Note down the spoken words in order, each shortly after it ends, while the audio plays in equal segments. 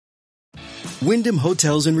Wyndham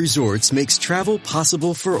Hotels and Resorts makes travel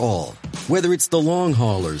possible for all. Whether it's the long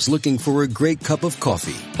haulers looking for a great cup of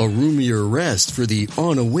coffee, a roomier rest for the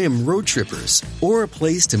on-a-whim road trippers, or a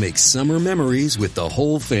place to make summer memories with the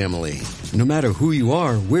whole family. No matter who you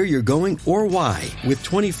are, where you're going, or why, with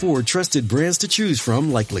 24 trusted brands to choose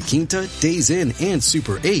from like La Quinta, Days Inn, and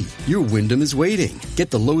Super 8, your Wyndham is waiting.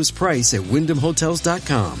 Get the lowest price at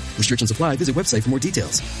WyndhamHotels.com. Restrictions apply. Visit website for more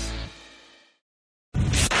details.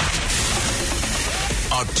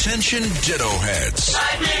 Attention Ditto Heads.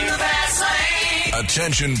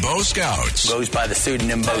 Attention Bo Scouts. Goes by the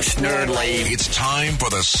pseudonym Bo Snerdley. It's time for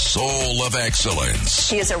the Soul of Excellence.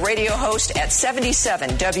 He is a radio host at 77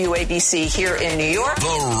 WABC here in New York.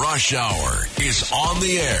 The Rush Hour is on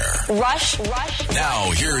the air. Rush.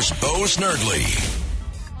 Now here's Bo Snerdley.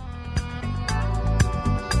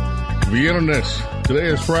 Viernes. Today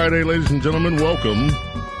is Friday, ladies and gentlemen. Welcome.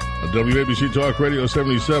 WABC Talk Radio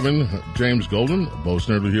 77. James Golden, Bo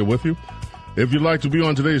Snerdley here with you. If you'd like to be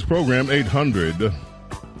on today's program,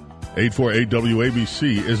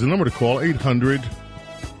 800-848-WABC is the number to call,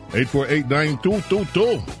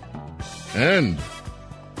 800-848-9222. And,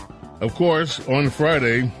 of course, on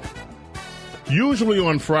Friday, usually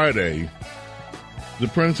on Friday, the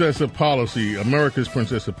Princess of Policy, America's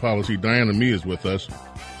Princess of Policy, Diana Mee, is with us.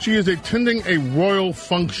 She is attending a royal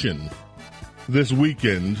function this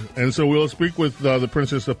weekend, and so we'll speak with the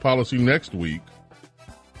Princess of Policy next week.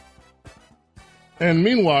 And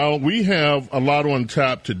meanwhile, we have a lot on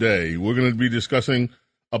tap today. We're going to be discussing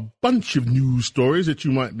a bunch of news stories that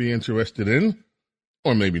you might be interested in,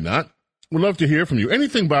 or maybe not. We'd love to hear from you.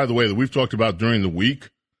 Anything, by the way, that we've talked about during the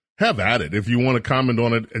week, have at it if you want to comment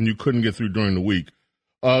on it and you couldn't get through during the week.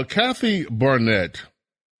 Kathy Barnett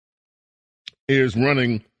is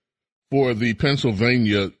running for the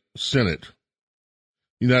Pennsylvania Senate.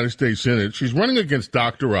 United States Senate. She's running against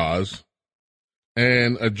Dr. Oz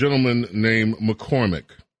and a gentleman named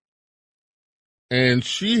McCormick. And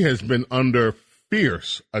she has been under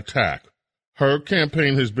fierce attack. Her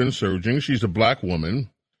campaign has been surging. She's a black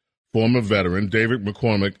woman, former veteran. David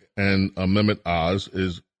McCormick and Mehmet Oz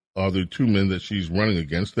are the two men that she's running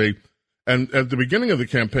against. And at the beginning of the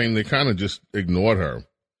campaign, they kind of just ignored her.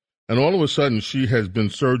 And all of a sudden, she has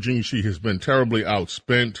been surging. She has been terribly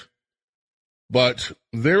outspent. But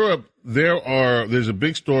there's a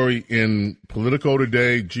big story in Politico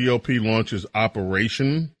today. GOP launches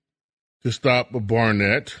operation to stop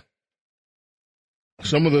Barnett.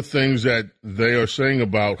 Some of the things that they are saying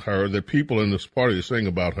about her, that people in this party are saying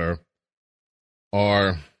about her,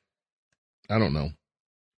 are, I don't know,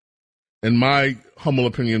 in my humble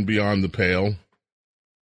opinion, beyond the pale.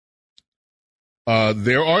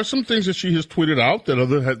 There are some things that she has tweeted out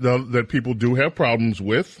that people do have problems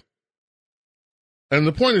with. And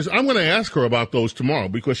the point is, I'm going to ask her about those tomorrow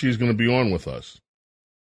because she's going to be on with us.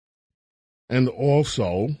 And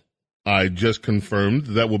also, I just confirmed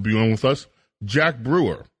that will be on with us Jack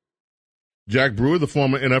Brewer. Jack Brewer, the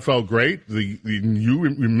former NFL great.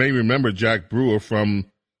 You may remember Jack Brewer from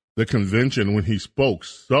the convention when he spoke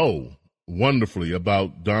so wonderfully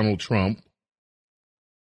about Donald Trump.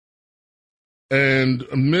 And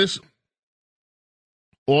Miss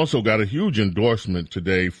also got a huge endorsement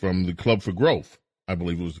today from the Club for Growth. I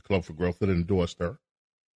believe it was the Club for Growth that endorsed her.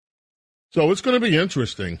 So it's going to be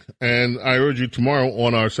interesting. And I urge you tomorrow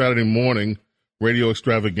on our Saturday morning radio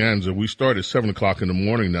extravaganza. We start at 7 o'clock in the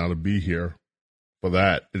morning now to be here for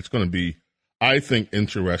that. It's going to be, I think,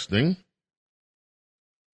 interesting.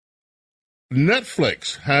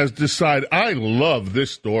 Netflix has decided, I love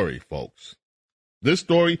this story, folks. This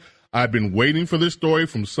story, I've been waiting for this story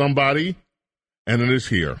from somebody, and it is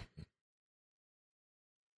here.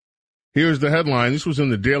 Here's the headline. This was in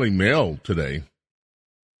the Daily Mail today.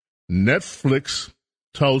 Netflix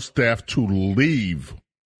tells staff to leave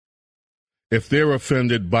if they're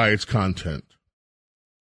offended by its content.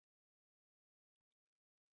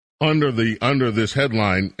 Under this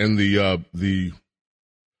headline in the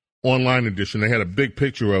online edition, they had a big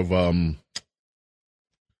picture of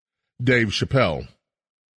Dave Chappelle.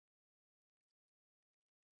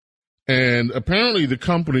 And apparently the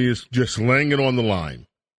company is just laying it on the line.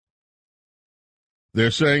 They're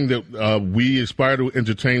saying that we aspire to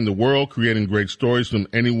entertain the world, creating great stories from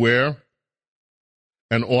anywhere,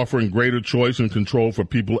 and offering greater choice and control for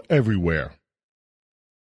people everywhere.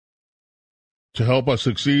 To help us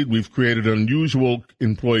succeed, we've created an unusual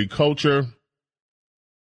employee culture.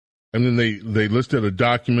 And then they listed a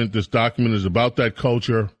document. This document is about that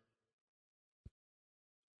culture,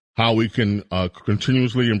 how we can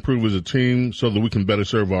continuously improve as a team so that we can better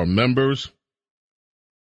serve our members.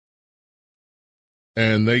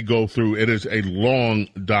 And they go through, it is a long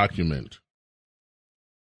document.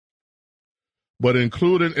 But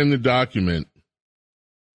included in the document,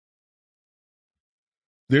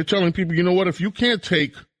 they're telling people, you know what, if you can't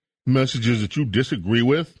take messages that you disagree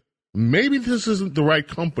with, maybe this isn't the right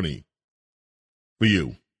company for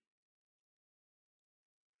you.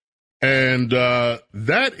 And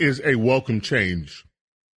that is a welcome change.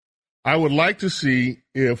 I would like to see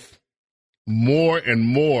if more and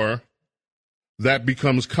more that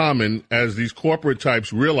becomes common as these corporate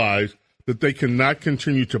types realize that they cannot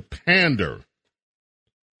continue to pander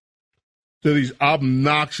to these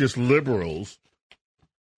obnoxious liberals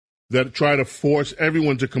that try to force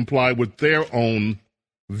everyone to comply with their own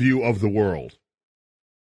view of the world.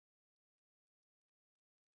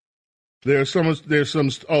 Today's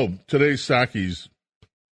Psaki's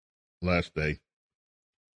last day.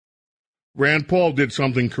 Rand Paul did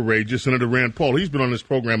something courageous. Senator Rand Paul, he's been on this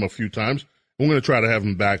program a few times. We're going to try to have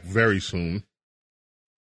him back very soon.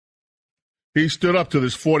 He stood up to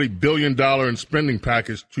this $40 billion in spending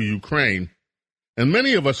package to Ukraine. And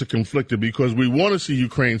many of us are conflicted because we want to see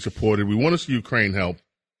Ukraine supported. We want to see Ukraine help.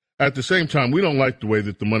 At the same time, we don't like the way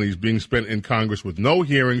that the money is being spent in Congress with no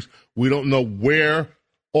hearings. We don't know where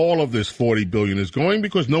all of this $40 billion is going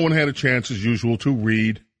because no one had a chance, as usual, to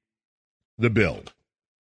read the bill.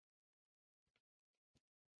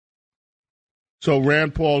 So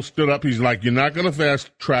Rand Paul stood up. He's like, you're not going to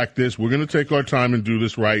fast track this. We're going to take our time and do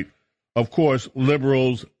this right. Of course,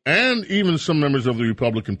 liberals and even some members of the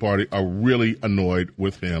Republican Party are really annoyed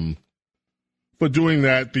with him for doing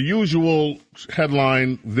that. The usual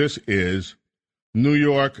headline, this is New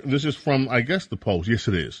York. This is from, I guess, the Post. Yes,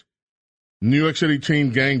 it is. New York City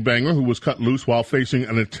teen gangbanger who was cut loose while facing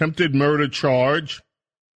an attempted murder charge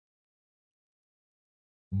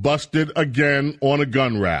busted again on a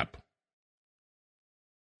gun rap.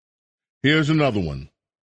 Here's another one.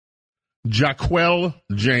 Jaquel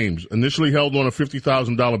James, initially held on a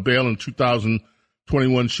 $50,000 bail in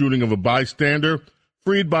 2021 shooting of a bystander,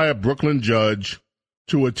 freed by a Brooklyn judge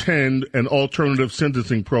to attend an alternative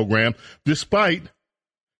sentencing program, despite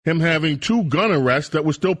him having 2 gun arrests that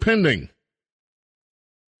were still pending.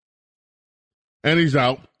 And he's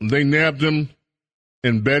out. They nabbed him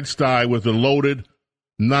in Bed-Stuy with a loaded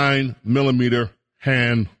 9mm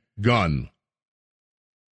handgun.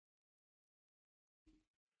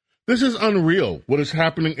 This is unreal, what is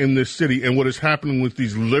happening in this city and what is happening with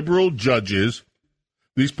these liberal judges,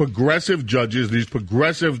 these progressive judges, these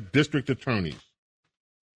progressive district attorneys.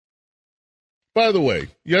 By the way,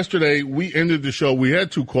 yesterday we ended the show. We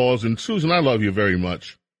had 2 calls, and Susan, I love you very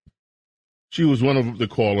much. She was one of the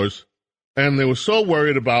callers, and they were so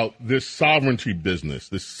worried about this sovereignty business,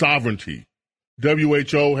 this sovereignty.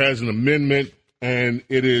 WHO has an amendment, and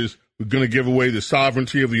it is going to give away the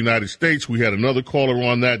sovereignty of the United States. We had another caller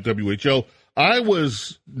on that, WHO. I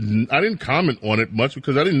didn't comment on it much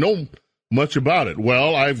because I didn't know much about it.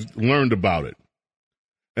 Well, I've learned about it.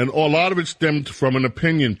 And a lot of it stemmed from an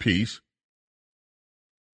opinion piece.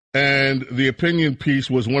 And the opinion piece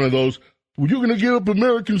was one of those, well, you're going to give up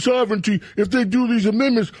American sovereignty if they do these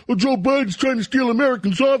amendments. Well, Joe Biden's trying to steal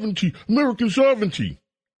American sovereignty. American sovereignty.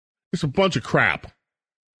 It's a bunch of crap.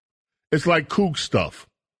 It's like kook stuff.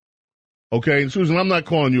 Okay, and Susan, I'm not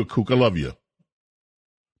calling you a kook. I love you.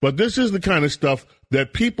 But this is the kind of stuff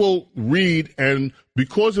that people read, and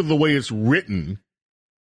because of the way it's written,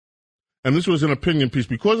 and this was an opinion piece,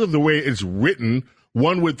 because of the way it's written,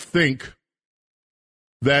 one would think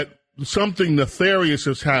that something nefarious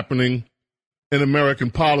is happening in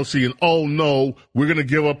American policy, and oh no, we're going to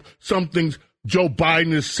give up something. Joe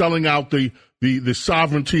Biden is selling out the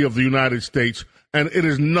sovereignty of the United States, and it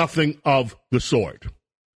is nothing of the sort.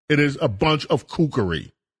 It is a bunch of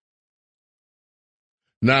kookery.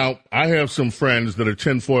 Now, I have some friends that are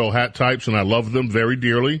tinfoil hat types, and I love them very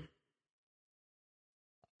dearly.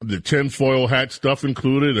 The tinfoil hat stuff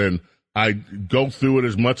included, and I go through it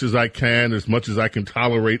as much as I can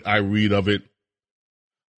tolerate, I read of it.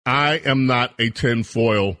 I am not a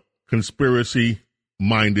tinfoil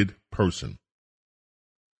conspiracy-minded person.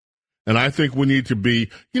 And I think we need to be,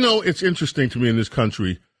 it's interesting to me in this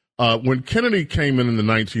country. When Kennedy came in the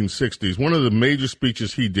 1960s, one of the major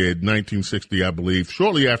speeches he did, 1960, I believe,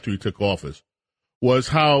 shortly after he took office, was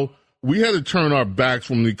how we had to turn our backs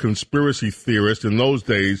from the conspiracy theorists. In those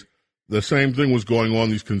days, the same thing was going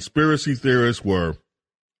on. These conspiracy theorists were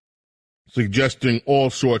suggesting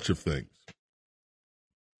all sorts of things.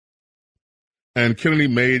 And Kennedy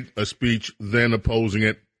made a speech then opposing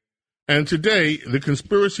it. And today, the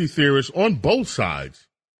conspiracy theorists on both sides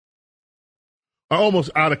are almost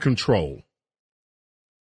out of control.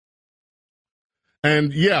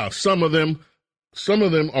 And yeah, some of them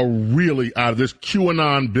are really out of this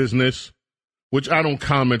QAnon business. which I don't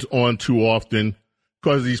comment on too often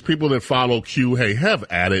because these people that follow Q, hey, have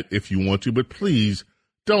at it if you want to, but please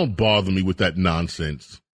don't bother me with that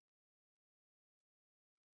nonsense.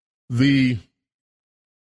 The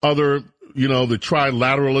other, the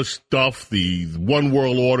trilateralist stuff, the one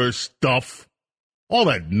world order stuff, all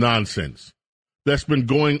that nonsense that's been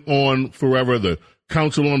going on forever, the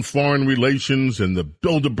Council on Foreign Relations and the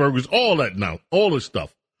Bilderbergers, all that now, all this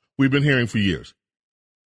stuff we've been hearing for years.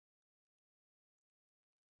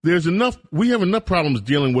 We have enough problems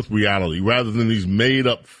dealing with reality rather than these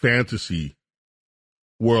made-up fantasy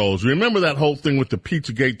worlds. Remember that whole thing with the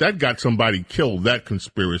Pizzagate? That got somebody killed, that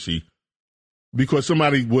conspiracy, because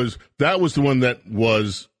that was the one that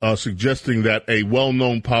was suggesting that a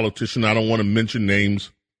well-known politician, I don't want to mention names,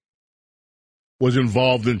 was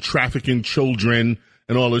involved in trafficking children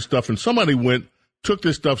and all this stuff. And somebody took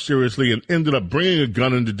this stuff seriously and ended up bringing a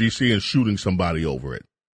gun into D.C. and shooting somebody over it.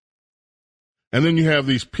 And then you have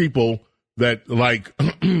these people that, like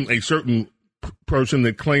a certain person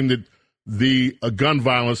that claimed that the gun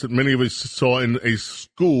violence that many of us saw in a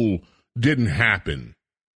school didn't happen.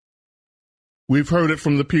 We've heard it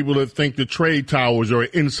from the people that think the trade towers are an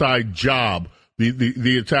inside job,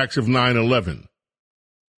 the attacks of 9/11.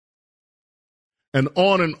 And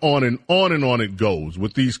on and on and on and on it goes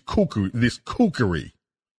with this kookery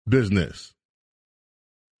business.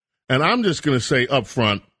 And I'm just going to say up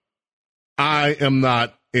front, I am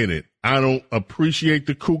not in it. I don't appreciate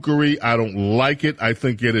the kookery. I don't like it. I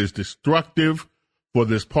think it is destructive for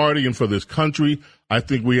this party and for this country. I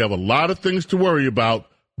think we have a lot of things to worry about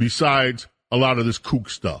besides a lot of this kook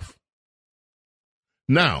stuff.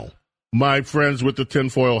 Now, my friends with the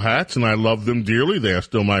tinfoil hats, and I love them dearly. They are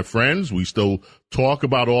still my friends. We still talk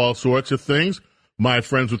about all sorts of things. My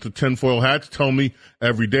friends with the tinfoil hats tell me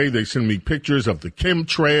every day, they send me pictures of the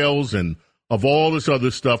chemtrails and of all this other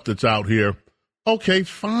stuff that's out here. Okay,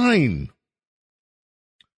 fine.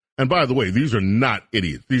 And by the way, these are not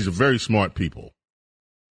idiots. These are very smart people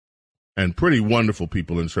and pretty wonderful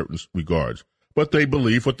people in certain regards. But they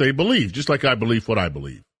believe what they believe, just like I believe what I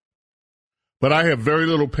believe. But I have very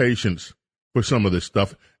little patience for some of this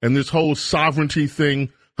stuff. And this whole sovereignty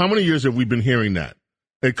thing, how many years have we been hearing that?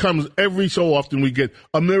 It comes every so often we get,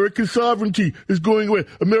 American sovereignty is going away,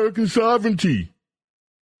 American sovereignty.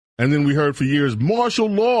 And then we heard for years, martial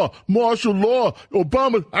law,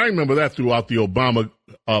 Obama. I remember that throughout the Obama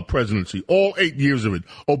presidency, all 8 years of it.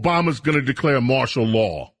 Obama's going to declare martial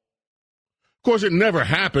law. Of course, it never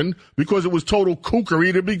happened because it was total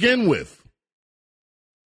kookery to begin with.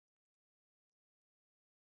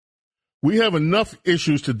 We have enough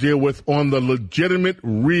issues to deal with on the legitimate,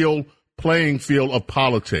 real playing field of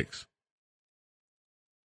politics,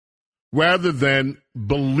 rather than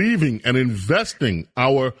believing and investing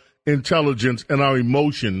our intelligence and our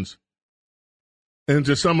emotions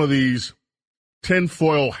into some of these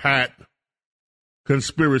tinfoil hat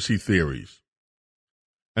conspiracy theories.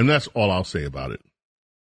 And that's all I'll say about it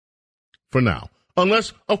for now.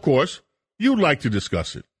 Unless, of course, you'd like to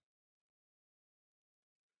discuss it.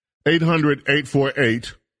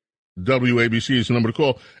 800-848-WABC is the number to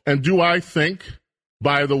call. And do I think,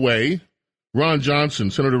 by the way,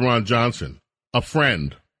 Senator Ron Johnson, a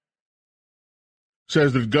friend,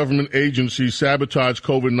 says that government agencies sabotage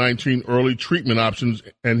COVID-19 early treatment options,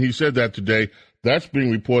 and he said that today. That's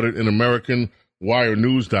being reported in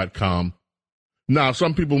AmericanWireNews.com. Now,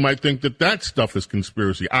 some people might think that stuff is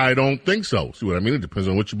conspiracy. I don't think so. See what I mean? It depends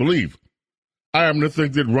on what you believe. I happen to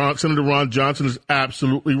think that Senator Ron Johnson is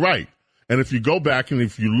absolutely right. And if you go back and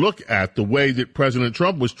if you look at the way that President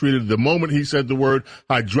Trump was treated the moment he said the word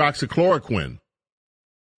hydroxychloroquine,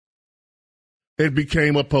 it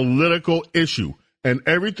became a political issue. And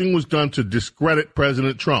everything was done to discredit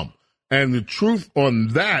President Trump. And the truth on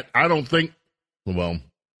that, I don't think, well,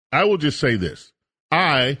 I will just say this.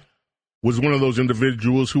 I was one of those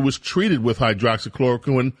individuals who was treated with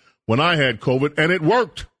hydroxychloroquine when I had COVID, and it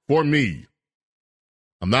worked for me.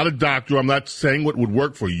 I'm not a doctor. I'm not saying what would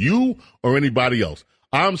work for you or anybody else.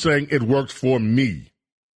 I'm saying it worked for me.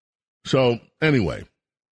 So, anyway,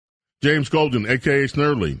 James Golden, a.k.a.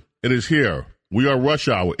 Snerdley, it is here. We are Rush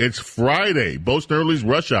Hour. It's Friday, Bo Snerdley's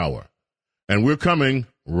Rush Hour, and we're coming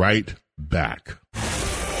right back.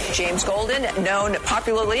 James Golden, known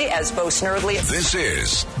popularly as Bo Snerdley. This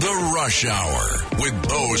is the Rush Hour with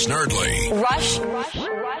Bo Snerdley. Rush.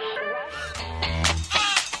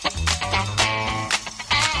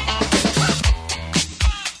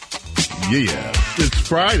 Yeah, it's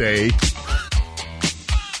Friday.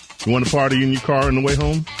 You want to party in your car on the way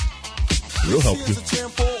home? We'll help you.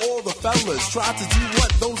 Fellas, try to do what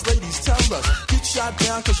those ladies tell us. Get shot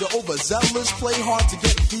down cause you're overzealous. Play hard to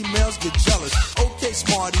get females get jealous. Okay,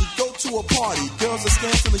 smarty, go to a party. Girls are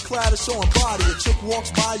scantily clad and showing body. A chick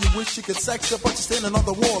walks by, you wish you could sex her, but you're standing on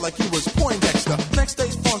the wall like you was Poindexter. Next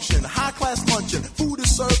day's function, high class luncheon. Food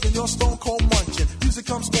is served and you're stone cold munching. Music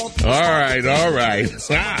comes on. All right.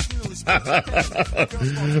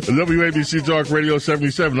 WABC Talk Radio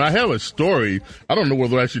 77. I have a story. I don't know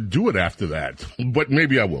whether I should do it after that, but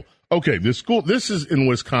maybe I will. Okay, this is in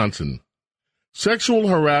Wisconsin. Sexual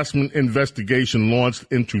harassment investigation launched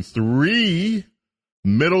into 3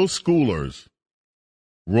 middle schoolers'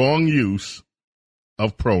 wrong use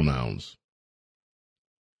of pronouns.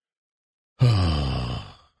 An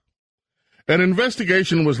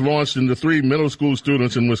investigation was launched into 3 middle school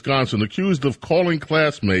students in Wisconsin accused of calling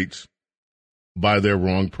classmates by their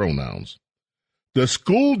wrong pronouns. The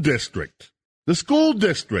school district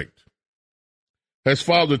has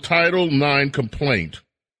filed a Title IX complaint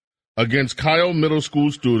against Kyle Middle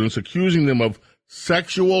School students, accusing them of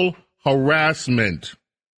sexual harassment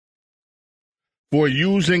for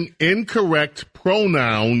using incorrect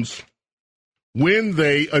pronouns when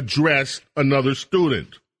they address another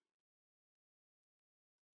student.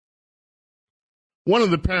 One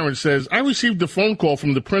of the parents says, I received a phone call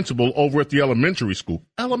from the principal over at the elementary school,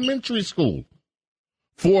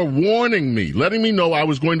 for warning me, letting me know I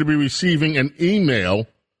was going to be receiving an email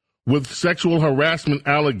with sexual harassment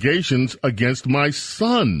allegations against my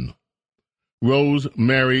son. Rose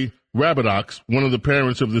Mary Rabidox, one of the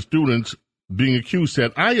parents of the students being accused,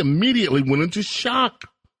 said, I immediately went into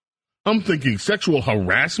shock. I'm thinking sexual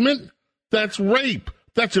harassment? That's rape.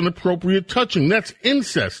 That's inappropriate touching. That's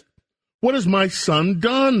incest. What has my son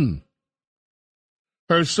done?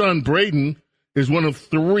 Her son, Braden, is one of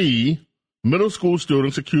 3 middle school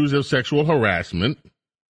students accused of sexual harassment.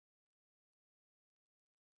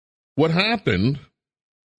 What happened,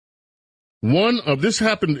 this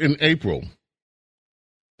happened in April.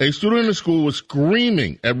 A student in the school was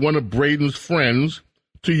screaming at one of Braden's friends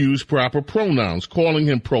to use proper pronouns, calling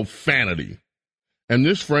him profanity. And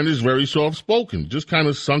this friend is very soft-spoken, just kind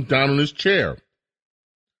of sunk down in his chair.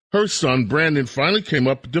 Her son, Brandon, finally came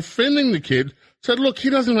up defending the kid, said, look, he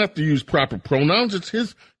doesn't have to use proper pronouns. It's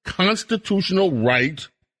his constitutional right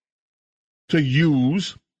to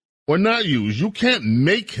use or not use. You can't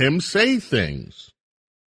make him say things.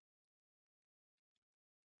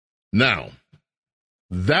 Now,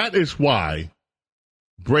 that is why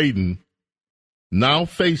Braden now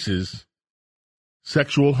faces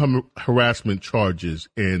sexual harassment charges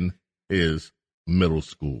in his middle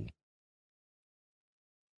school.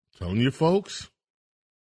 Telling you, folks,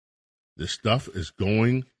 this stuff is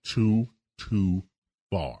going too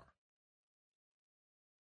far.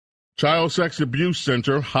 Child Sex Abuse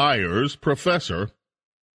Center hires professor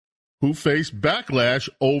who faced backlash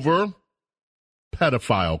over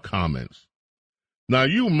pedophile comments. Now,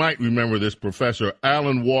 you might remember this professor,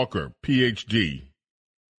 Alan Walker, Ph.D.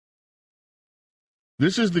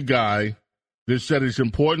 This is the guy that said it's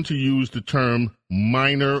important to use the term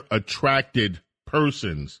minor attracted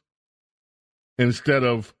persons instead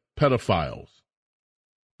of pedophiles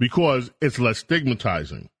because it's less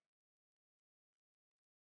stigmatizing.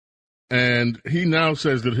 And he now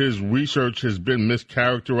says that his research has been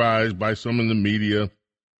mischaracterized by some in the media.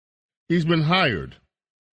 He's been hired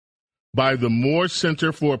by the Moore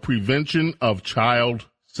Center for Prevention of Child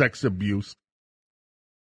Sex Abuse.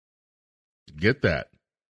 Get that.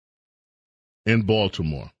 In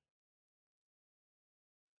Baltimore.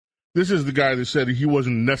 This is the guy that said he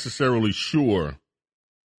wasn't necessarily sure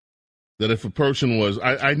that if a person was,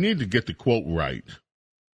 I need to get the quote right,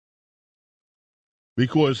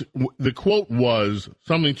 because the quote was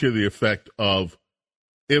something to the effect of,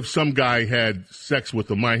 if some guy had sex with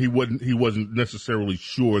a minor, he wasn't necessarily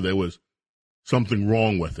sure there was something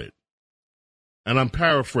wrong with it. And I'm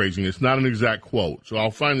paraphrasing. It's not an exact quote, so I'll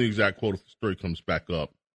find the exact quote if the story comes back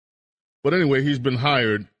up. But anyway, he's been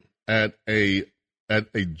hired at a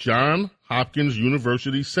Johns Hopkins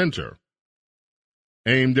University center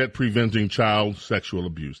aimed at preventing child sexual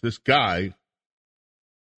abuse. This guy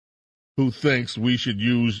who thinks we should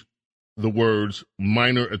use the words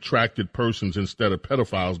minor attracted persons instead of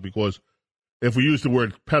pedophiles, because if we use the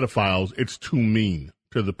word pedophiles, it's too mean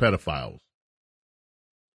to the pedophiles.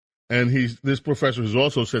 And this professor has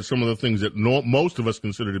also said some of the things that most of us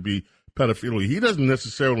consider to be pedophilia. He doesn't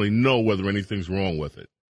necessarily know whether anything's wrong with it.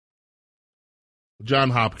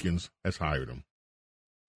 Johns Hopkins has hired him.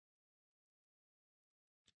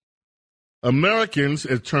 Americans,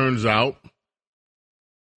 it turns out,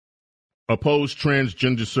 oppose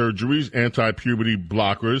transgender surgeries, anti-puberty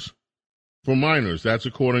blockers for minors. That's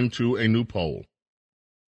according to a new poll.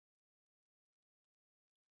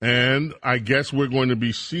 And I guess we're going to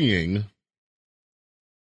be seeing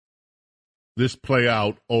this play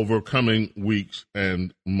out over coming weeks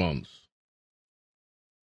and months.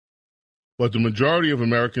 But the majority of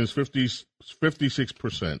Americans,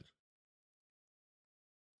 56%,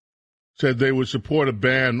 said they would support a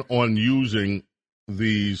ban on using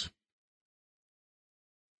these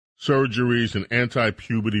surgeries and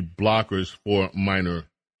anti-puberty blockers for minor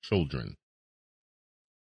children.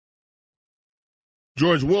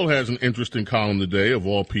 George Will has an interesting column today, of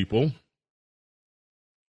all people.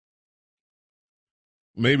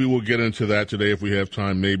 Maybe we'll get into that today if we have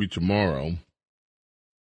time, maybe tomorrow.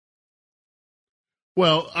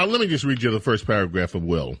 Well, let me just read you the first paragraph of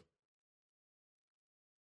Will.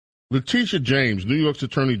 Letitia James, New York's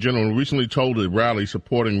Attorney General, recently told a rally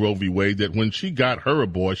supporting Roe v. Wade that when she got her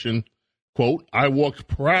abortion, quote, I walked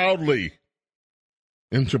proudly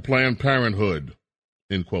into Planned Parenthood,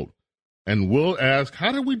 end quote. And Will ask,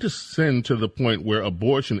 how did we descend to the point where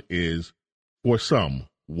abortion is, for some,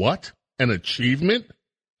 what? An achievement?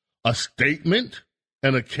 A statement?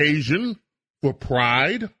 An occasion for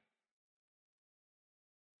pride?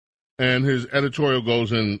 And his editorial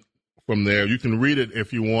goes in from there. You can read it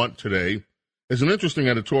if you want today. It's an interesting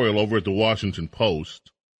editorial over at the Washington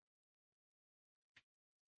Post.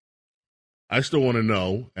 I still want to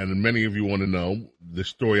know, and many of you want to know, the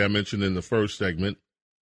story I mentioned in the first segment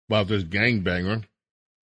about this gangbanger,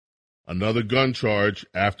 another gun charge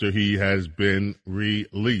after he has been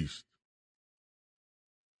released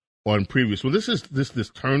on previous. Well,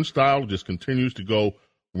 this turnstile just continues to go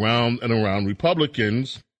round and around.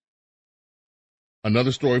 Republicans,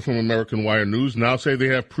 another story from American Wire News, now say they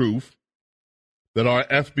have proof that our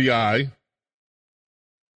FBI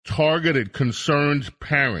targeted concerned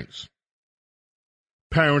parents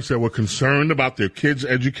that were concerned about their kids'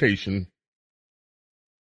 education.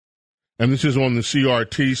 And this is on the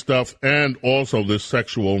CRT stuff and also the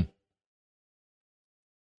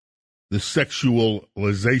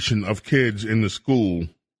sexualization of kids in the school.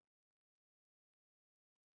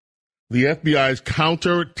 The FBI's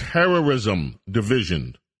Counterterrorism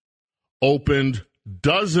Division opened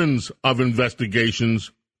dozens of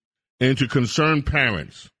investigations into concerned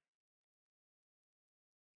parents.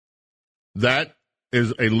 That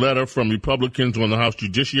is a letter from Republicans on the House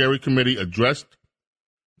Judiciary Committee addressed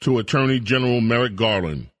to Attorney General Merrick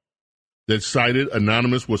Garland that cited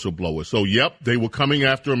anonymous whistleblowers. So, yep, they were coming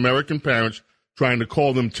after American parents, trying to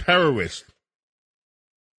call them terrorists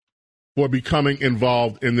for becoming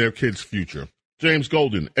involved in their kids' future. James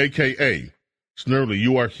Golden, a.k.a. Snerdly,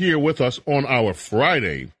 you are here with us on our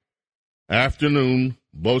Friday afternoon,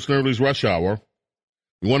 Bo Snerdly's Rush Hour.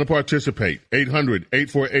 You want to participate,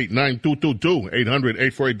 800-848-9222,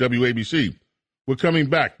 800-848-WABC. We're coming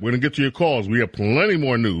back. We're going to get to your calls. We have plenty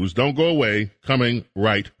more news. Don't go away. Coming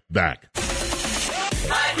right back.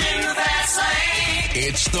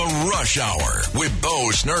 It's the Rush Hour with Bo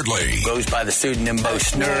Snerdly. Goes by the pseudonym Bo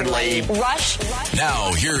Snerdly. Rush.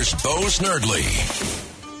 Now, here's Bo Snerdly.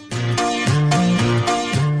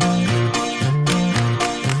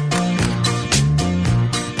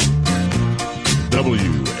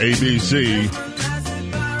 WABC.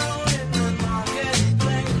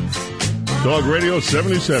 Dog Radio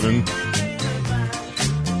 77.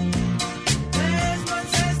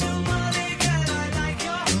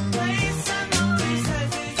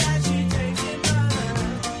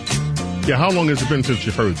 Yeah, how long has it been since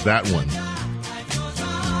you heard that one?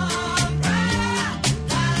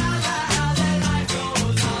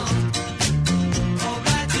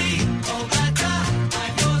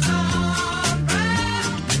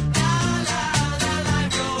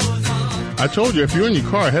 I told you, if you're in your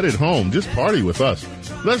car headed home, just party with us.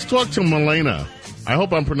 Let's talk to Milena. I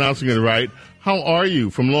hope I'm pronouncing it right. How are you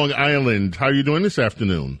from Long Island? How are you doing this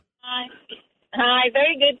afternoon? Hi,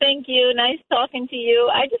 very good, thank you. Nice talking to you.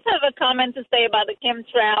 I just have a comment to say about the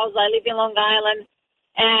chemtrails. I live in Long Island,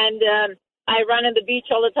 and I run in the beach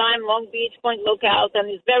all the time, Long Beach, Point Lookout, and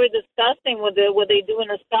it's very disgusting what they do in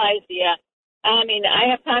the skies here. I mean, I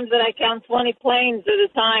have times that I count 20 planes at a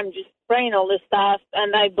time just spraying all this stuff,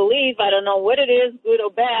 and I believe, I don't know what it is, good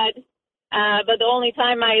or bad, but the only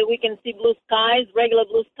time we can see blue skies, regular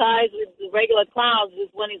blue skies with regular clouds, is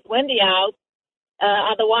when it's windy out.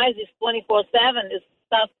 Otherwise, it's 24/7. This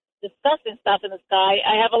stuff, disgusting stuff in the sky.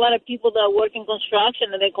 I have a lot of people that work in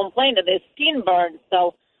construction, and they complain that their skin burns.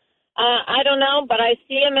 So I don't know, but I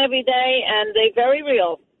see them every day, and they're very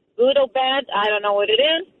real. Good or bad, I don't know what it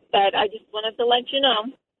is, but I just wanted to let you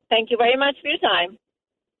know. Thank you very much for your time.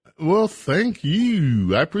 Well, thank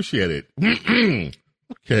you. I appreciate it.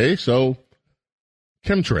 Okay, so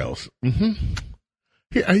chemtrails.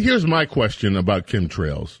 Here's my question about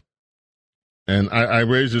chemtrails. And I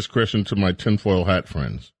raise this question to my tinfoil hat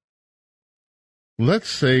friends. Let's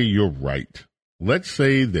say you're right. Let's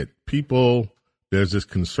say that there's this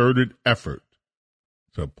concerted effort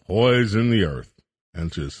to poison the earth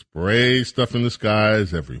and to spray stuff in the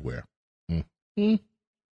skies everywhere. Mm-hmm.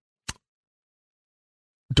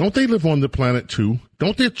 Don't they live on the planet too?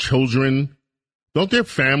 Don't their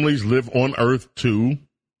families live on Earth too?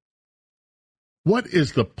 What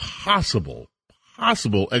is the possible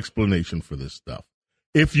explanation for this stuff,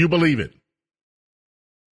 if you believe it?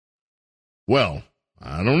 Well,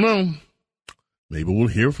 I don't know. Maybe we'll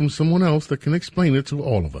hear from someone else that can explain it to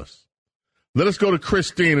all of us. Let us go to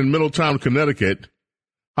Christine in Middletown, Connecticut.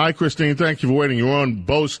 Hi, Christine. Thank you for waiting. You're on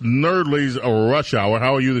Bo Snerdley's Rush Hour.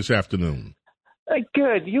 How are you this afternoon?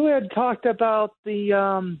 Good. You had talked about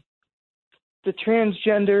the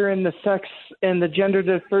transgender and the sex and the gender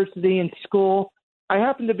diversity in school. I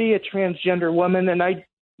happen to be a transgender woman, and I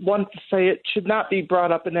want to say it should not be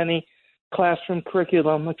brought up in any classroom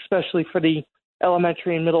curriculum, especially for the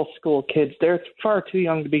elementary and middle school kids. They're far too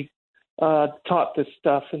young to be taught this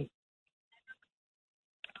stuff. And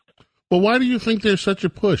well, why do you think there's such a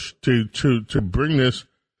push to bring this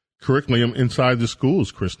curriculum inside the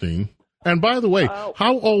schools, Christine? And by the way,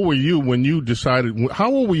 how old were you when you decided?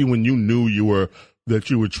 How old were you when you knew that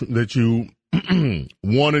you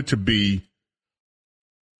wanted to be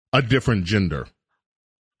a different gender?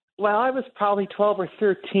 Well, I was probably 12 or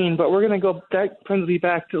 13, but we're going to go probably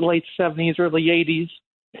back to the late 70s, early 80s,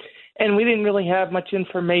 and we didn't really have much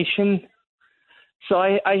information. So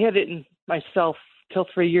I had it in myself till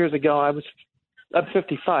 3 years ago. I'm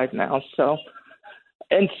 55 now, so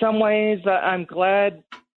in some ways I'm glad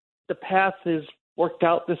the path has worked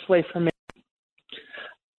out this way for me.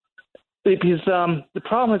 Because the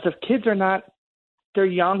problem is if kids they're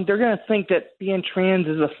young, they're going to think that being trans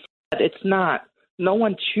is a fad. It's not. No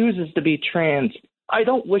one chooses to be trans. I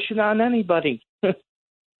don't wish it on anybody.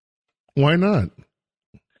 Why not?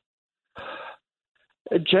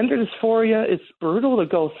 Gender dysphoria is brutal to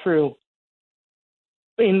go through.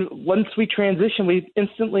 I mean, once we transition, we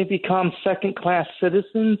instantly become second-class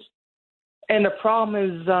citizens. And the problem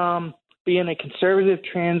is being a conservative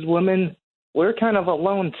trans woman, we're kind of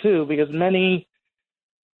alone, too, because many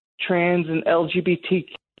trans and LGBT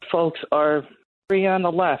folks are free on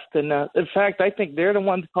the left. And in fact, I think they're the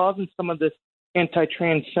ones causing some of this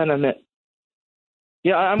anti-trans sentiment.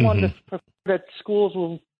 Yeah, I'm one that schools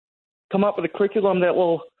will come up with a curriculum that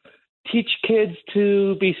will teach kids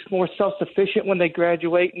to be more self-sufficient when they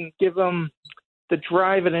graduate and give them the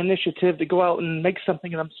drive and initiative to go out and make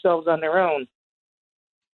something of themselves on their own.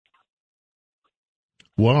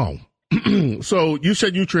 Wow. So you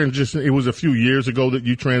said you transitioned. It was a few years ago that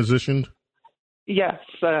you transitioned? Yes.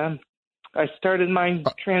 I started my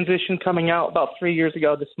transition coming out about 3 years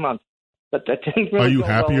ago this month. But that didn't really Are you go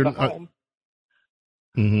happier? well at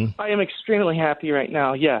home. I am extremely happy right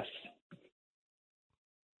now, yes.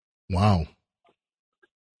 Wow.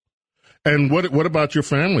 And what about your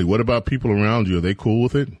family? What about people around you? Are they cool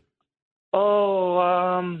with it?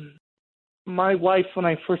 My wife, when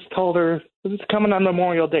I first told her, it was coming on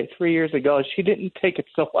Memorial Day 3 years ago, she didn't take it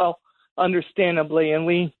so well, understandably, and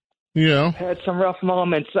we had some rough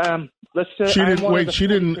moments. Wait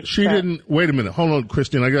a minute. Hold on,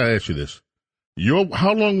 Christine, I got to ask you this.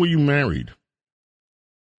 How long were you married?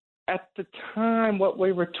 At the time,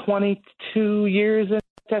 we were 22 years at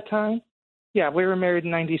that time? Yeah, we were married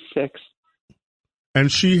in 96.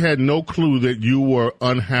 And she had no clue that you were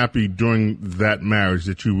unhappy during that marriage,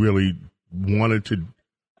 that you really wanted to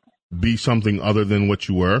be something other than what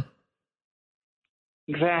you were?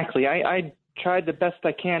 Exactly. I tried the best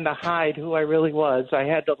I can to hide who I really was. I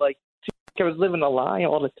had to, I was living a lie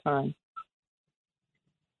all the time.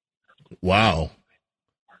 Wow.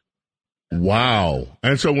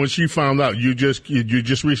 And so when she found out, you just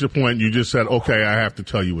reached a point, you just said, okay, I have to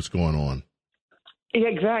tell you what's going on. Yeah,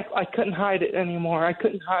 exactly. I couldn't hide it anymore. I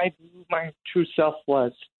couldn't hide who my true self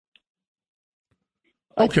was.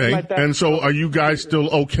 Okay. And so are you guys still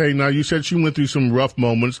okay now? You said she went through some rough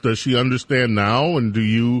moments. Does she understand now? And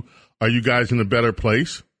are you guys in a better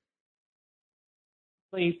place?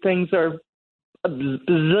 Things are a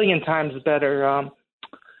bazillion times better.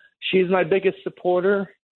 She's my biggest supporter.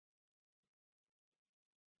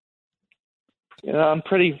 I'm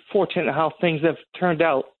pretty fortunate how things have turned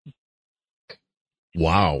out.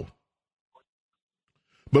 Wow.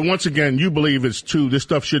 But once again, you believe this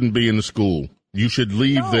stuff shouldn't be in the school. You should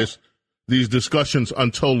leave these discussions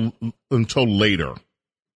until later.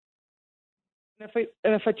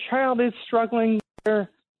 If a child is struggling,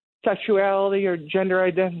 sexuality or gender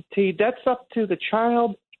identity. That's up to the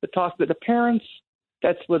child to talk to the parents.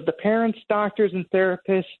 That's with the parents, doctors, and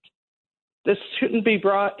therapists. This shouldn't be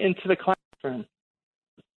brought into the classroom.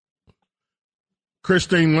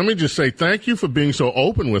 Christine, let me just say thank you for being so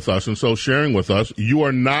open with us and so sharing with us. You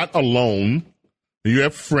are not alone. You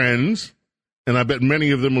have friends, and I bet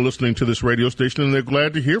many of them are listening to this radio station, and they're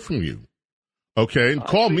glad to hear from you. Okay? And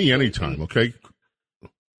call me anytime, okay?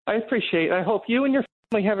 I appreciate it. I hope you and your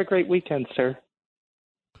family have a great weekend, sir.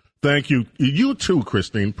 Thank you. You too,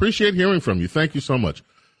 Christine. Appreciate hearing from you. Thank you so much.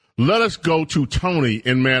 Let us go to Tony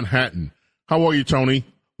in Manhattan. How are you, Tony?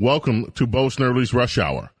 Welcome to Bo Snerdley's Rush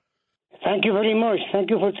Hour. Thank you very much.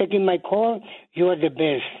 Thank you for taking my call. You are the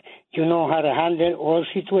best. You know how to handle all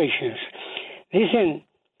situations. Listen,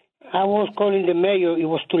 I was calling the mayor. It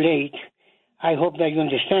was too late. I hope that you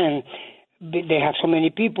understand. They have so many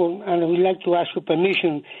people, and I would like to ask you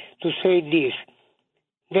permission to say this.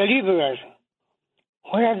 The liberals,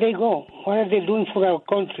 where are they going? What are they doing for our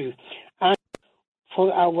country and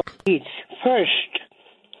for our kids? First,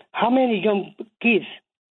 how many young kids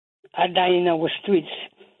are dying in our streets?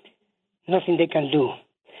 Nothing they can do.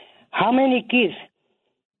 How many kids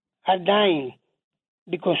are dying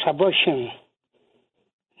because abortion?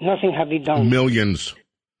 Nothing have been done. Millions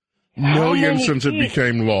since it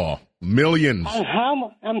became law. Millions. And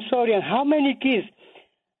how many kids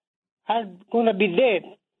are going to be dead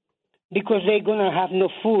because they're going to have no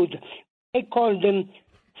food? I call them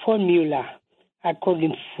formula. I call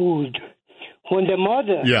them food. When the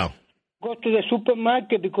mother go to the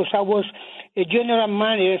supermarket, because I was a general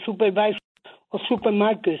manager, supervisor of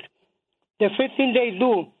supermarkets, the first thing they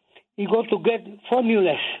do is go to get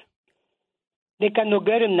formulas. They cannot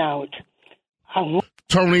get them now.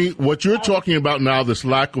 Tony, what you're talking about now, this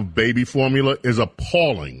lack of baby formula, is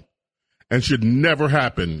appalling and should never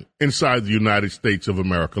happen inside the United States of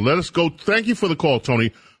America. Let us go. Thank you for the call,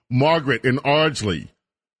 Tony. Margaret in Ardsley.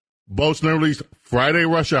 Bo Snerdley's Friday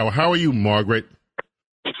Rush Hour. How are you, Margaret?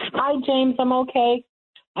 Hi, James. I'm okay.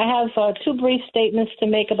 I have two brief statements to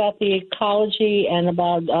make about the ecology and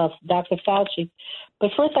about Dr. Fauci.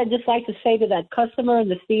 But first, I'd just like to say to that customer in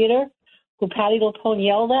the theater who Patty LuPone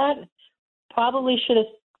yelled at, probably should have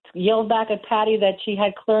yelled back at Patty that she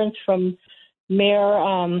had clearance from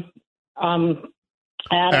Mayor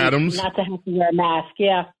Adams not to have to wear a mask.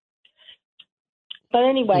 Yeah. But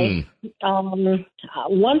anyway,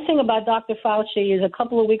 one thing about Dr. Fauci is a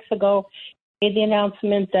couple of weeks ago, he made the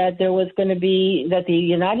announcement that there was going to be, that the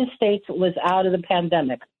United States was out of the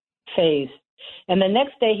pandemic phase. And the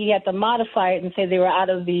next day he had to modify it and say they were out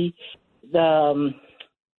of the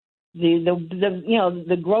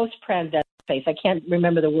gross pandemic phase. I can't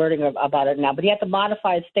remember the wording about it now, but he had to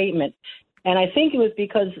modify his statement. And I think it was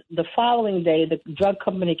because the following day, the drug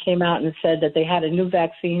company came out and said that they had a new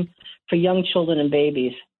vaccine for young children and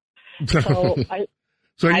babies. So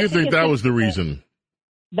you think that was the reason?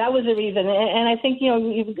 That was the reason. And I think,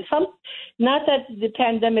 not that the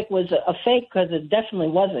pandemic was a fake, because it definitely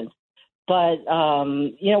wasn't. But,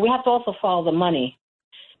 we have to also follow the money.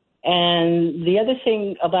 And the other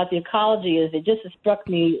thing about the ecology is it just struck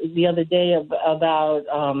me the other day about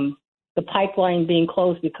the pipeline being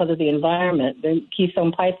closed because of the environment, the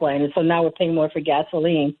Keystone Pipeline. And so now we're paying more for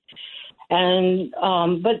gasoline. And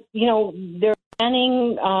but they're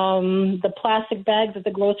banning the plastic bags at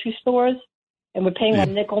the grocery stores, and we're paying a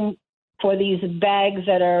nickel for these bags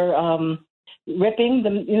that are ripping.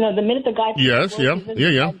 The minute the guy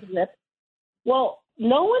rip. Well,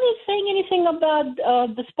 no one is saying anything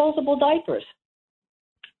about disposable diapers.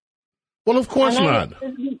 Well, of course not.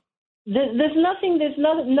 There's nothing. There's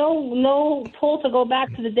no pull to go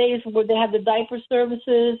back to the days where they had the diaper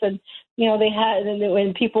services, and they had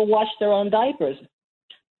when people washed their own diapers.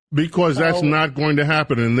 Because that's not going to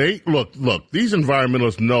happen. And they look. These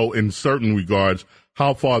environmentalists know, in certain regards,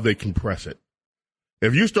 how far they can press it.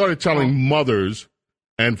 If you started telling mothers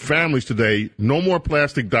and families today, no more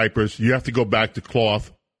plastic diapers, you have to go back to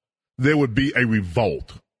cloth, there would be a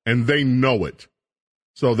revolt, and they know it.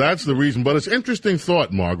 So that's the reason. But it's interesting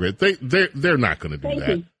thought, Margaret. They're not going to do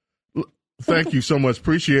that. Thank you so much.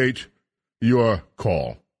 Appreciate your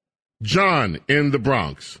call. John in the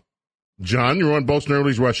Bronx. John, you're on Bo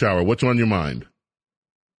Snerdley's Rush Hour. What's on your mind?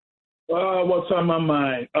 What's on my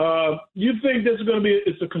mind? You think this is going to be?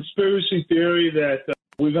 It's a conspiracy theory that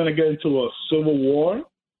we're going to get into a civil war?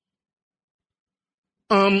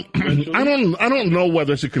 I don't know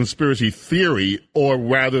whether it's a conspiracy theory or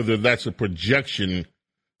rather that that's a projection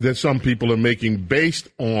that some people are making based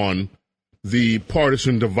on the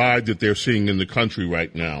partisan divide that they're seeing in the country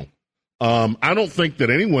right now. I don't think that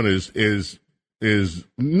anyone is is,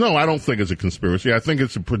 no, I don't think it's a conspiracy. I think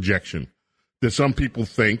it's a projection that some people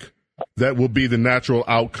think that will be the natural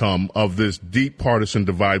outcome of this deep partisan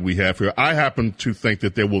divide we have here. I happen to think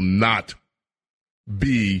that there will not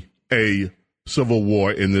be a civil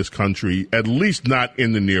war in this country, at least not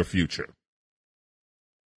in the near future.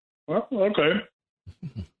 Well, okay.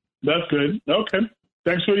 That's good. Okay.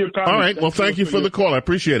 Thanks for your comment. All right. Well, thank you for the call. I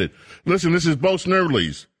appreciate it. Listen, this is Bo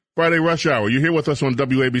Snerdley's Friday Rush Hour. You're here with us on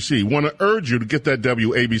WABC. Want to urge you to get that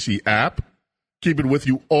WABC app. Keep it with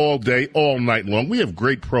you all day, all night long. We have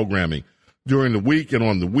great programming during the week and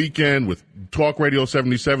on the weekend with Talk Radio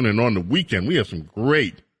 77. And on the weekend, we have some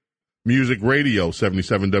great Music Radio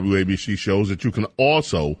 77 WABC shows that you can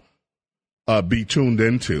also be tuned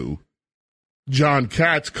into. John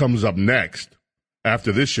Katz comes up next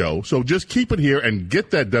after this show. So just keep it here and get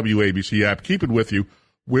that WABC app. Keep it with you.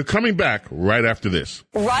 We're coming back right after this.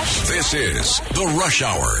 Rush. This is the Rush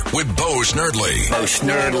Hour with Bo Snerdley. Bo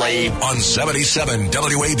Snerdley. On 77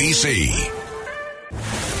 WABC.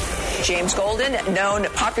 James Golden, known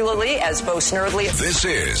popularly as Bo Snerdley. This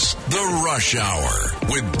is the Rush Hour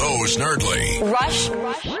with Bo Snerdley. Rush.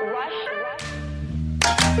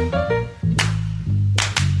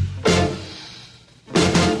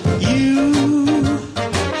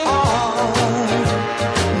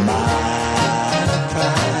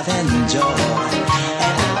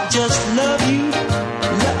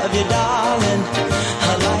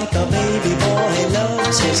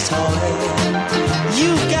 His toy.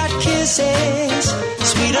 You got kisses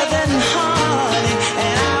sweeter than honey,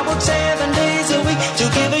 and I work 7 days a week to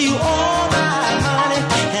give you all my money,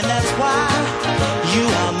 and that's why you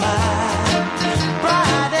are my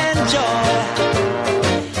pride and joy.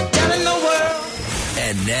 Telling the world.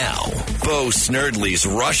 And now, Bo Snerdley's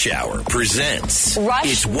Rush Hour presents Rush.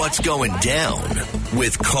 It's What's Going Down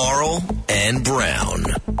with Carl and Brown.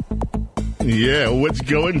 Yeah, what's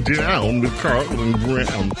going down with Carlton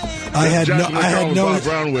Brown? I had no Bob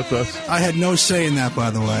Brown with us. I had no say in that, by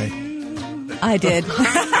the way. I did.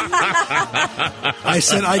 I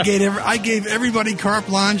said I gave everybody carte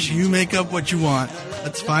blanche. You make up what you want.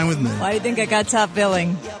 That's fine with me. Why do you think I got top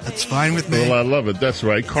billing? That's fine with me. Well, I love it. That's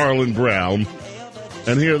right, Carlton Brown.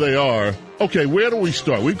 And here they are. Okay, where do we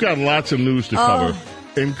start? We've got lots of news to cover.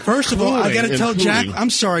 First of all, I got to tell Jack, I'm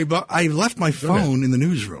sorry, but I left my phone in the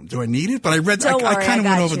newsroom. Do I need it? But I read. I kind of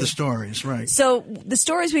went over the stories, right? So the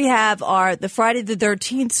stories we have are the Friday the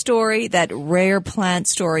 13th story, that rare plant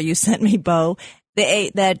story you sent me, Bo.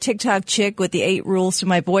 That TikTok chick with the 8 rules to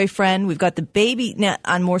my boyfriend. We've got the baby. Now,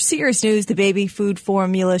 on more serious news, the baby food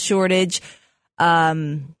formula shortage.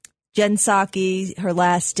 Jen Psaki, her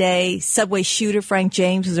last day. Subway shooter Frank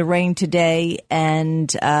James was arraigned today,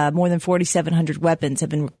 and more than 4,700 weapons have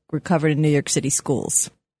been recovered in New York City schools.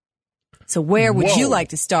 So where would you like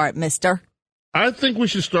to start, mister? I think we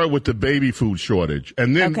should start with the baby food shortage.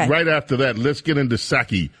 And then right after that, let's get into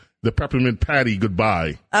Psaki, the peppermint patty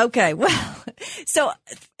goodbye. Okay, well, so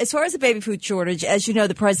as far as the baby food shortage, as you know,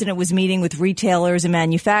 the president was meeting with retailers and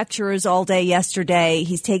manufacturers all day yesterday.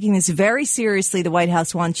 He's taking this very seriously, the White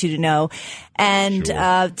House wants you to know. And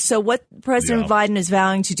so what President Biden is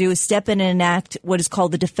vowing to do is step in and enact what is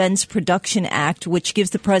called the Defense Production Act, which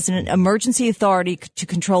gives the president emergency authority to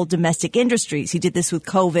control domestic industries. He did this with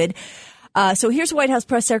COVID. So here's White House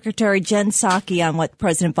Press Secretary Jen Psaki on what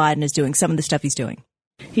President Biden is doing, some of the stuff he's doing.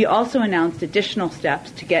 He also announced additional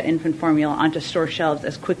steps to get infant formula onto store shelves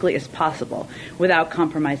as quickly as possible without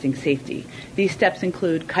compromising safety. These steps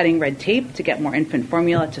include cutting red tape to get more infant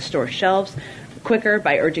formula to store shelves quicker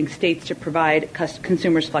by urging states to provide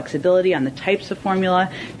consumers flexibility on the types of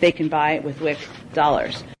formula they can buy with WIC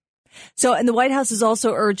dollars. So, and the White House is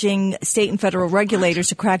also urging state and federal regulators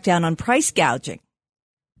to crack down on price gouging.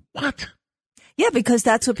 What? Yeah, because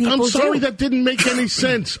that's what people do. I'm sorry, that didn't make any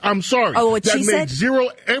sense. I'm sorry. Oh, what she said?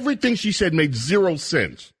 Everything she said made 0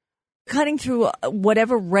 sense. Cutting through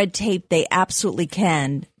whatever red tape they absolutely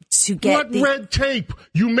can to get red tape?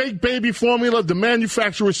 You make baby formula, the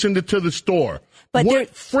manufacturers send it to the store. But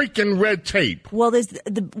what freaking red tape? Well, there's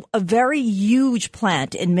a very huge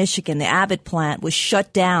plant in Michigan, the Abbott plant, was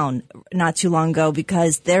shut down not too long ago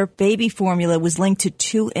because their baby formula was linked to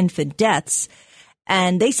 2 infant deaths.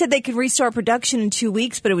 And they said they could restart production in 2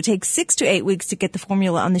 weeks, but it would take 6 to 8 weeks to get the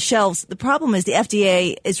formula on the shelves. The problem is the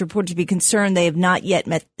FDA is reported to be concerned they have not yet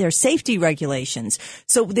met their safety regulations.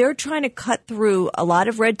 So they're trying to cut through a lot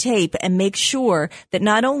of red tape and make sure that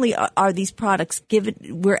not only are these products given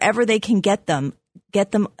wherever they can get them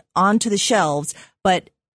onto the shelves, but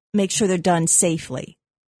make sure they're done safely.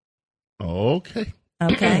 Okay.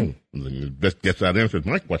 Guess that answers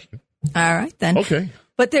my question. All right, then. Okay.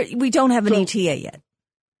 But we don't have an ETA yet.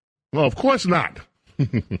 Well, of course not.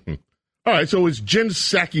 All right, so it's Jen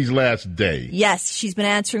Psaki's last day. Yes, she's been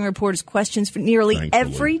answering reporters' questions for nearly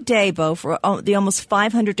every day, Bo, for the almost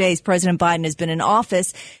 500 days President Biden has been in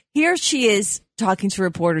office. Here she is talking to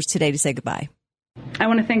reporters today to say goodbye. I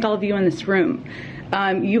want to thank all of you in this room.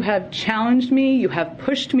 You have challenged me, you have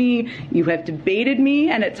pushed me, you have debated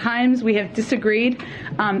me, and at times we have disagreed.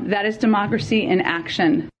 That is democracy in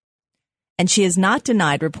action. And she has not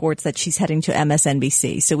denied reports that she's heading to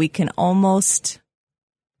MSNBC, so we can almost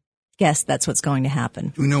guess that's what's going to happen.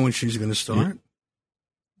 Do we know when she's going to start?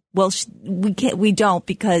 Well, we don't,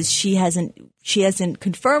 because she hasn't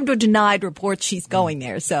confirmed or denied reports she's going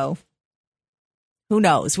there. So who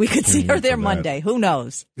knows? We could see her there Monday. Who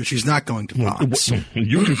knows? She's not going to Fox.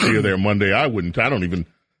 You can see her there Monday. I wouldn't. I don't even.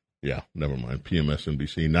 Yeah, never mind.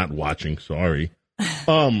 PMSNBC, not watching. Sorry.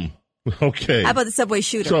 Okay. How about the subway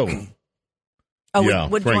shooter? So.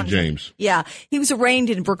 Oh, Frank James. Yeah, he was arraigned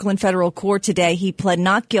in Brooklyn federal court today. He pled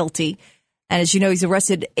not guilty. And as you know, he's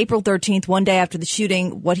arrested April 13th, one day after the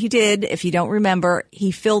shooting. What he did, if you don't remember,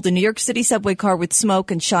 he filled a New York City subway car with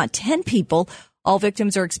smoke and shot 10 people. All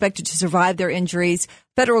victims are expected to survive their injuries.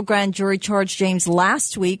 Federal grand jury charged James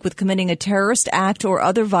last week with committing a terrorist act or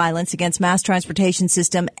other violence against mass transportation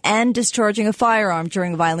system and discharging a firearm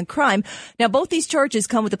during a violent crime. Now, both these charges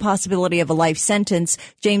come with the possibility of a life sentence.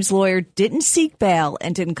 James' lawyer didn't seek bail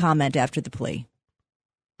and didn't comment after the plea.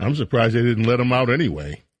 I'm surprised they didn't let him out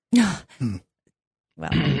anyway. Well,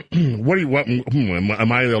 what do you want?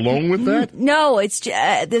 Am I alone with that? No, it's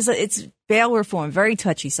bail reform, very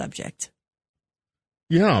touchy subject.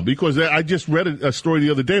 Yeah, because I just read a story the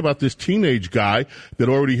other day about this teenage guy that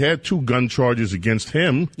already had 2 gun charges against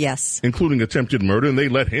him. Yes. Including attempted murder, and they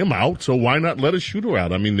let him out, so why not let a shooter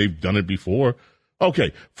out? I mean, they've done it before.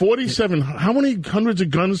 Okay, 47, how many hundreds of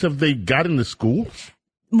guns have they got in the school?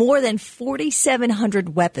 More than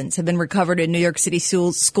 4,700 weapons have been recovered in New York City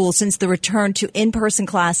schools since the return to in-person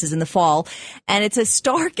classes in the fall. And it's a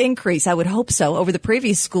stark increase, I would hope so, over the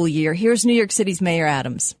previous school year. Here's New York City's Mayor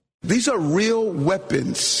Adams. These are real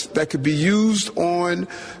weapons that could be used on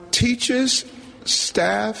teachers,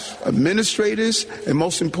 staff, administrators, and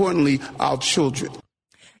most importantly, our children.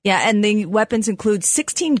 Yeah, and the weapons include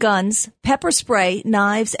 16 guns, pepper spray,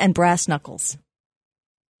 knives, and brass knuckles.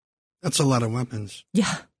 That's a lot of weapons.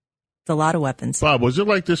 Yeah, it's a lot of weapons. Bob, was it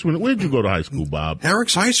like this when? Where did you go to high school, Bob?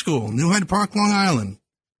 Herrick's High School, New Hyde Park, Long Island.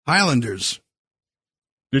 Highlanders.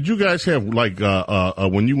 Did you guys have, like,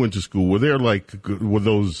 when you went to school, were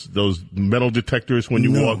those metal detectors when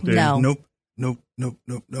you walked in? No. Nope.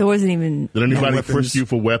 There wasn't even. Did anybody frisk you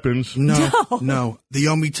for weapons? No.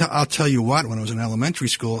 I'll tell you what, when I was in elementary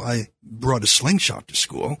school, I brought a slingshot to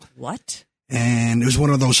school. What? And it was one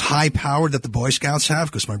of those high-powered that the Boy Scouts have,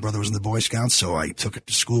 because my brother was in the Boy Scouts, so I took it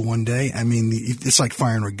to school one day. I mean, it's like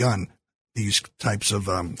firing a gun. These types of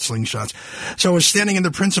slingshots. So I was standing in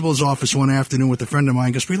the principal's office one afternoon with a friend of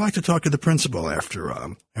mine because we like to talk to the principal after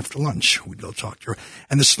lunch. We'd go talk to her.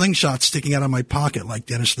 And the slingshot's sticking out of my pocket like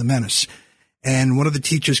Dennis the Menace. And one of the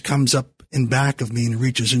teachers comes up in back of me and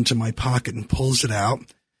reaches into my pocket and pulls it out,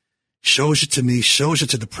 shows it to me, shows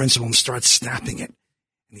it to the principal, and starts snapping it.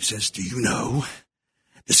 And he says, "Do you know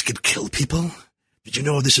this could kill people? Did you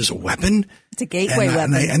know this is a weapon? It's a gateway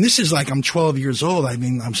weapon." And this is like, I'm 12 years old. I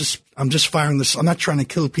mean, I'm just firing this. I'm not trying to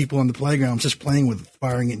kill people on the playground. I'm just playing with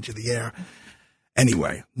firing it into the air.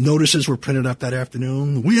 Anyway, notices were printed up that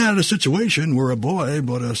afternoon. We had a situation where a boy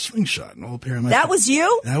bought a slingshot. An old pair. That was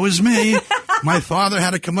you? That was me. My father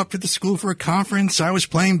had to come up to the school for a conference. I was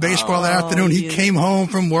playing baseball that afternoon. He came home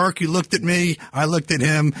from work. He looked at me. I looked at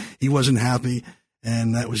him. He wasn't happy.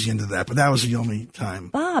 And that was the end of that. But that was the only time.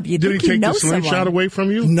 Bob, did he take the slingshot away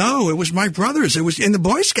from you? No, it was my brother's. It was in the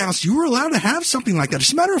Boy Scouts. You were allowed to have something like that.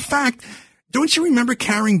 As a matter of fact, don't you remember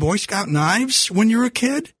carrying Boy Scout knives when you were a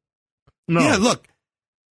kid? No. Yeah, look.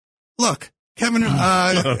 Kevin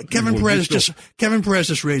Perez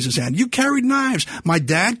just raised his hand. You carried knives. My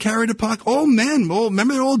dad carried a pocket. Oh, man. Oh,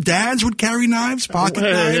 remember the old dads would carry knives, pocket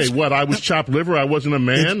knives? Hey, what? I was chopped liver. I wasn't a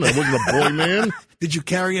man. I wasn't a boy man. Did you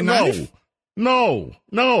carry a knife? No.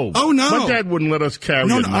 Oh, no. My dad wouldn't let us carry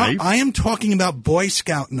a knife. I am talking about Boy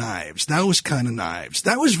Scout knives. Those kind of knives.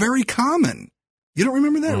 That was very common. You don't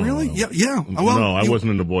remember that, really? Yeah. Well, no, I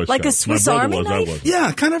wasn't in the Boy Scouts. Like a Swiss Army knife?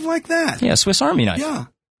 Yeah, kind of like that. Yeah, Swiss Army knife. Yeah.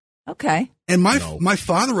 Okay. And my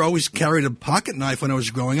father always carried a pocket knife when I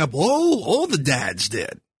was growing up. All the dads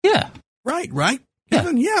did. Yeah. Right?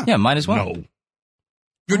 Kevin, yeah. Yeah, mine as well. No.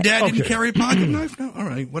 Your dad didn't carry a pocket knife? No? All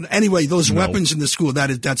right. Well, anyway, those weapons in the school,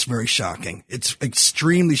 that's very shocking. It's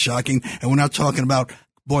extremely shocking. And we're not talking about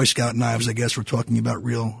Boy Scout knives. I guess we're talking about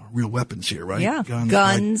real weapons here, right? Yeah.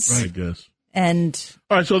 Guns. Right. I guess. And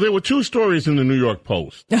all right, so there were two stories in the New York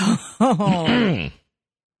Post.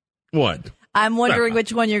 What? I'm wondering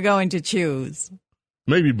which one you're going to choose.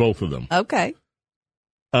 Maybe both of them. Okay.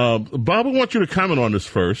 Bob, I want you to comment on this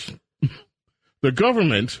first. The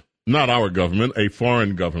government, not our government, a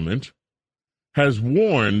foreign government, has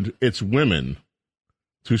warned its women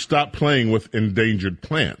to stop playing with endangered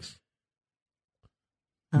plants.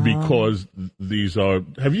 Because these are,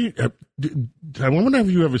 I wonder if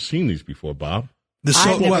you ever seen these before, Bob?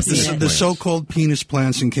 The so-called penis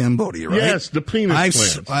plants in Cambodia, right? Yes, the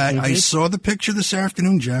penis plants. I saw the picture this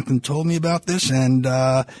afternoon. Jacqueline told me about this, and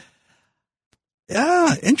yeah,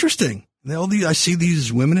 interesting. I see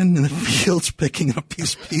these women in the fields picking up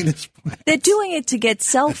these penis plants. They're doing it to get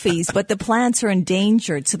selfies, but the plants are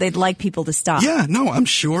endangered, so they'd like people to stop. Yeah, no, I'm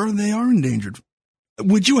sure they are endangered.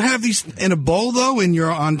 Would you have these in a bowl, though,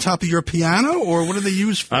 on top of your piano, or what do they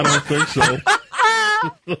use for? I don't think so.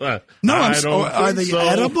 No, are they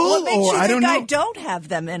edible? What makes you I don't think know. I don't have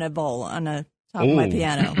them in a bowl on the top of my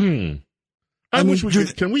piano? I wish we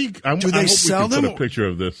could. Can we? Do they sell them? Put a picture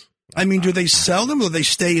of this. I mean, do they sell them, or they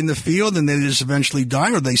stay in the field and they just eventually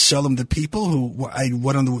die, or they sell them to people who? I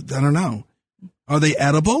don't know. Are they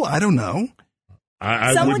edible? I don't know.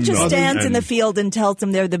 Someone just stands in the field and tells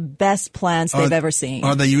them they're the best plants they've ever seen.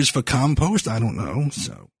 Are they used for compost? I don't know.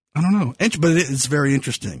 So I don't know. But it's very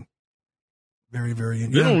interesting. Very, very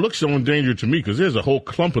interesting. They don't look so endangered to me because there's a whole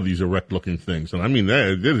clump of these erect-looking things. And I mean,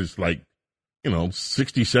 there is like,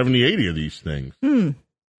 60, 70, 80 of these things.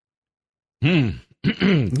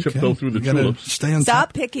 Tiptoe through the tulips.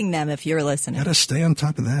 Stop picking them if you're listening. Got to stay on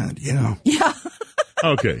top of that, Yeah.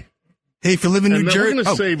 Okay. Hey, if you live in New Jersey,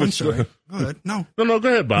 I'm sorry. Go ahead. No, go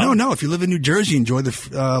ahead, Bob. No. If you live in New Jersey, enjoy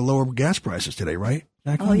the lower gas prices today, right?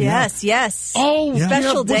 Oh, yes. Oh,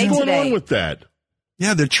 special day today. What's going on with that?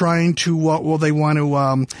 Yeah, they're trying to. They want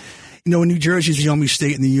to. New Jersey is the only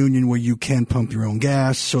state in the union where you can't pump your own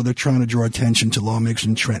gas, so they're trying to draw attention to lawmakers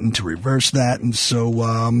in Trenton to reverse that, and so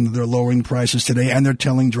they're lowering prices today, and they're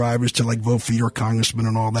telling drivers to vote for your congressman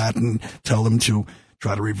and all that, and tell them to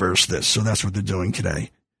try to reverse this. So that's what they're doing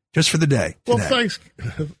today. Just for the day. Well, thanks.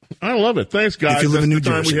 I love it. Thanks, guys. If you live in New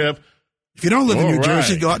Jersey. We have. If you don't live in New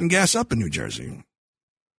Jersey, go out and gas up in New Jersey.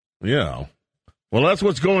 Yeah. Well, that's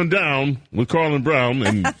what's going down with Carlin Brown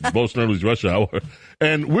and Bo Snerdley's Rush Hour.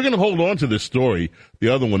 And we're going to hold on to this story, the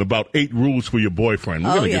other one, about 8 rules for your boyfriend.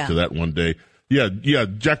 We're going to get to that one day. Yeah,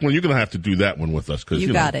 Jacqueline, you're going to have to do that one with us.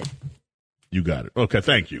 You got it. You got it. Okay,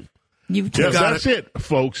 thank you. You too. That's it,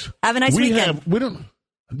 folks. Have a nice weekend.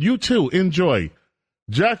 You too. Enjoy.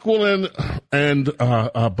 Jacqueline and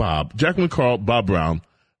Bob. Jacqueline Carl, Bob Brown,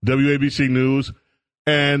 WABC News.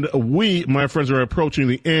 And we, my friends, are approaching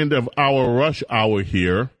the end of our rush hour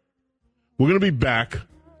here. We're going to be back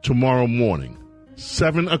tomorrow morning,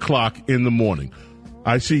 7 o'clock in the morning.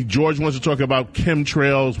 I see George wants to talk about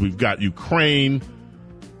chemtrails. We've got Ukraine,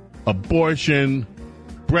 abortion,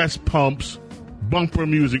 breast pumps, bumper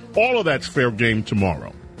music. All of that's fair game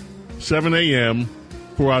tomorrow, 7 a.m.,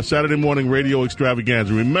 for our Saturday morning radio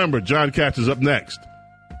extravaganza. Remember, John Katz is up next.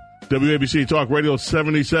 WABC Talk Radio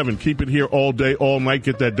 77. Keep it here all day, all night.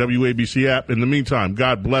 Get that WABC app. In the meantime,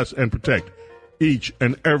 God bless and protect each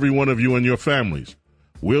and every one of you and your families.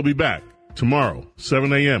 We'll be back tomorrow,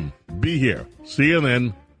 7 a.m. Be here. See you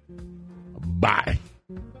then. Bye.